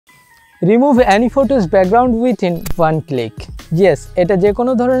Remove any photos background within one click. Yes, এটা যে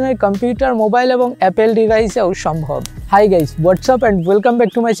কোনো ধরনের কম্পিউটার, মোবাইল এবং অ্যাপেল ডিভাইসেও সম্ভব। Hi guys, WhatsApp and welcome back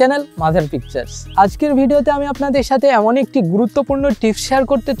to my channel মাধার pictures. আজকের ভিডিওতে আমি আপনাদের সাথে এমন একটি গুরুত্বপূর্ণ টিপস শেয়ার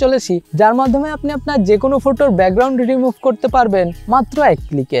করতে চলেছি, যার মাধ্যমে আপনি আপনার যে কোনো ফটোর ব্যাকগ্রাউন্ড রিমুভ করতে পারবেন মাত্র এক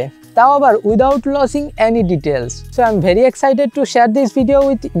ক্লিকে, তাও আবার without losing any details. So I am very excited to share this video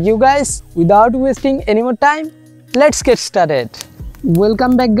with you guys without wasting any more time. Let's get started.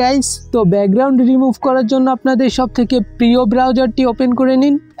 Welcome back guys. তো ব্যাকগ্রাউন্ড রিমুভ করার জন্য আপনাদের সব থেকে প্রিয় ব্রাউজারটি ওপেন করে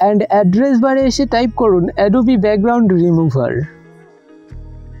নিন অ্যান্ড অ্যাড্রেস বারে এসে টাইপ করুন অ্যাডোবি ব্যাকগ্রাউন্ড রিমুভার।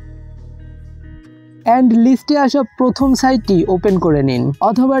 অ্যান্ড লিস্টে আসা প্রথম সাইটটি ওপেন করে নিন,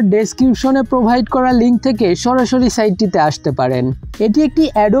 অথবা ডেসক্রিপশনে প্রোভাইড করা লিঙ্ক থেকে সরাসরি সাইটটিতে আসতে পারেন। এটি একটি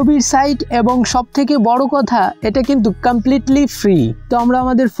অ্যাডোবির সাইট এবং সবথেকে বড় কথা, এটা কিন্তু কমপ্লিটলি ফ্রি। তো আমরা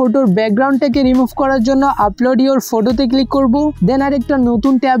আমাদের ফটোর ব্যাকগ্রাউন্ডটাকে রিমুভ করার জন্য আপলোড ইওর ফটোতে ক্লিক করব। দেন আরেকটা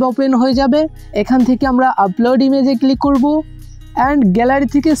নতুন ট্যাব ওপেন হয়ে যাবে, এখান থেকে আমরা আপলোড ইমেজে ক্লিক করব অ্যান্ড গ্যালারি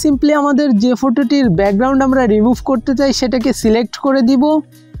থেকে সিম্পলি আমাদের যে ফটোটির ব্যাকগ্রাউন্ড আমরা রিমুভ করতে চাই সেটাকে সিলেক্ট করে দিব।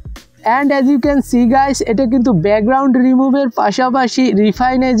 And as you can see guys, এটা কিন্তু ব্যাকগ্রাউন্ড রিমুভের পাশাপাশি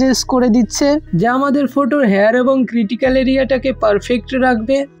রিফাইন এজেস করে দিচ্ছে, যা আমাদের ফটোর হেয়ার এবং ক্রিটিক্যাল এরিয়াটাকে পারফেক্ট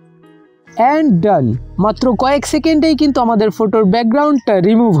রাখবে। অ্যান্ড ডান, মাত্র কয়েক সেকেন্ডেই কিন্তু আমাদের ফটোর ব্যাকগ্রাউন্ডটা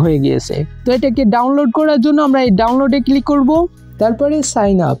রিমুভ হয়ে গিয়েছে। তো এটাকে ডাউনলোড করার জন্য আমরা এই ডাউনলোডে ক্লিক করব, তারপরে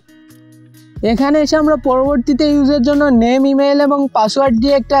সাইন আপ। এখানে এসে আমরা পরবর্তীতে ইউজের জন্য নেম, ইমেল এবং পাসওয়ার্ড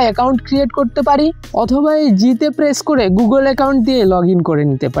দিয়ে একটা অ্যাকাউন্ট ক্রিয়েট করতে পারি, অথবা এই জিতে প্রেস করে গুগল অ্যাকাউন্ট দিয়ে লগ ইন করে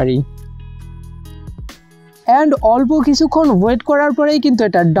নিতে পারি। অ্যান্ড অল্প কিছুক্ষণ ওয়েট করার পরেই কিন্তু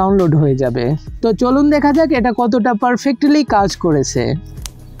এটা ডাউনলোড হয়ে যাবে। তো চলুন দেখা যাক এটা কতটা পারফেক্টলি কাজ করেছে।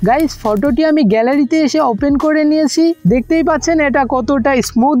 গাইস, ফটোটি আমি গ্যালারিতে এসে ওপেন করে নিয়েছি। দেখতেই পাচ্ছেন এটা কতটা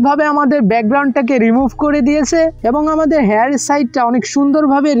স্মুথভাবে আমাদের ব্যাকগ্রাউন্ডটাকে রিমুভ করে দিয়েছে এবং আমাদের হেয়ার সাইডটা অনেক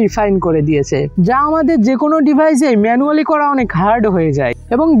সুন্দরভাবে রিফাইন করে দিয়েছে, যা আমাদের যে কোনো ডিভাইসে ম্যানুয়ালি করা অনেক হার্ড হয়ে যায়।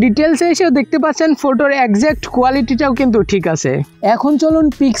 এবং ডিটেলসে এসেও দেখতে পাচ্ছেন ফটোর এক্সাক্ট কোয়ালিটিটাও কিন্তু ঠিক আছে। এখন চলুন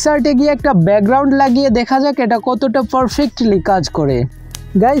পিকচারটে গিয়ে একটা ব্যাকগ্রাউন্ড লাগিয়ে দেখা যাক এটা কতটা পারফেক্টলি কাজ করে।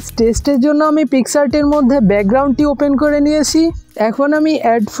 গাইস, টেস্টের জন্য আমি পিকচারটির মধ্যে ব্যাকগ্রাউন্ডটি ওপেন করে নিয়েছি। এখন আমি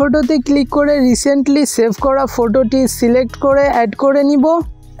অ্যাড ফটোতে ক্লিক করে রিসেন্টলি সেভ করা ফটোটি সিলেক্ট করে অ্যাড করে নিব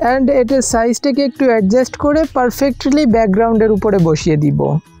অ্যান্ড এটার সাইজটাকে একটু অ্যাডজাস্ট করে পারফেক্টলি ব্যাকগ্রাউন্ডের উপরে বসিয়ে দিব।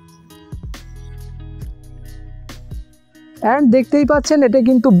 অ্যান্ড দেখতেই পাচ্ছেন এটা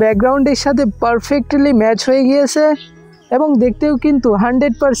কিন্তু ব্যাকগ্রাউন্ডের সাথে পারফেক্টলি ম্যাচ হয়ে গিয়েছে এবং দেখতেও কিন্তু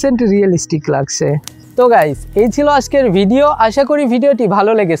 100% রিয়েলিস্টিক লাগছে। তো গাইস, এই ছিল আজকের ভিডিও। আশা করি ভিডিওটি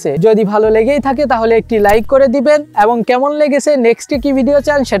ভালো লেগেছে। যদি ভালো লেগেই থাকে তাহলে একটি লাইক করে দিবেন এবং কেমন লেগেছে, নেক্সটে কি ভিডিও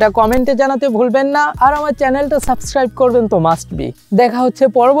চান সেটা কমেন্টে জানাতে ভুলবেন না। আর আমার চ্যানেলটা সাবস্ক্রাইব করবেন তো মাস্ট বি। দেখা হচ্ছে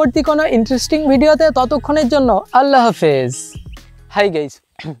পরবর্তী কোনো ইন্টারেস্টিং ভিডিওতে, ততক্ষণের জন্য আল্লাহ হাফেজ। হাই গাইস,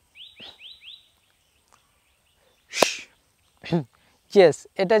 ইয়েস,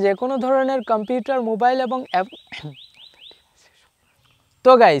 এটা যে কোনো ধরনের কম্পিউটার, মোবাইল এবং অ্যাপ।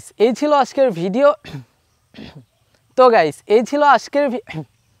 তো গাইস, এই ছিল আজকের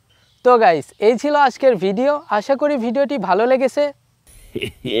ভিডিও। আশা করি ভিডিওটি ভালো লেগেছে।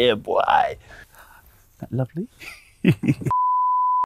 Yeah, boy. Lovely.